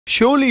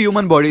Surely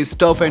human body is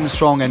tough and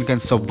strong and can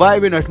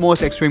survive in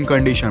utmost extreme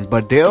conditions,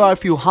 but there are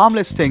few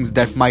harmless things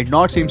that might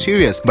not seem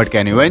serious but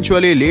can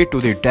eventually lead to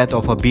the death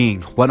of a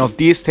being. One of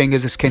these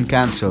things is skin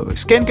cancer.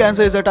 Skin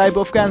cancer is a type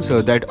of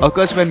cancer that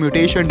occurs when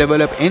mutations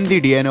develop in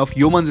the DNA of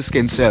human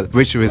skin cell,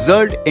 which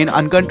result in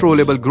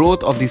uncontrollable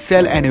growth of the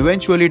cell and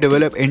eventually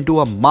develop into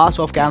a mass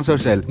of cancer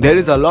cell. There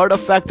is a lot of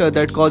factors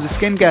that cause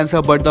skin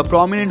cancer, but the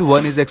prominent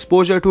one is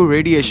exposure to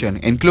radiation,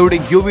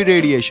 including UV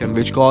radiation,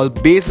 which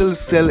called basal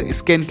cell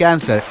skin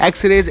cancer.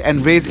 X-rays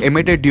and rays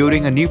emitted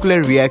during a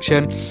nuclear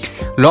reaction.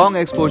 Long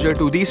exposure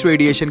to this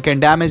radiation can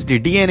damage the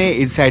DNA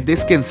inside the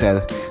skin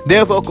cell,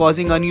 therefore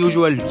causing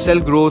unusual cell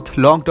growth.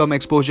 Long-term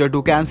exposure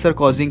to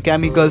cancer-causing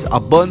chemicals, a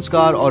burn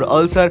scar or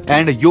ulcer,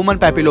 and human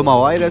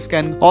papillomavirus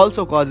can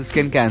also cause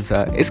skin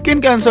cancer.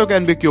 Skin cancer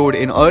can be cured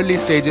in early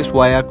stages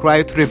via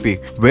cryotherapy,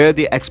 where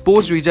the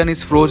exposed region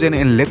is frozen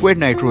in liquid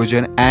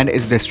nitrogen and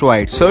is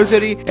destroyed.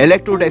 Surgery,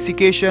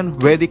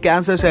 electrodesiccation, where the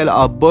cancer cells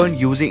are burned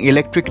using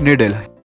electric needle.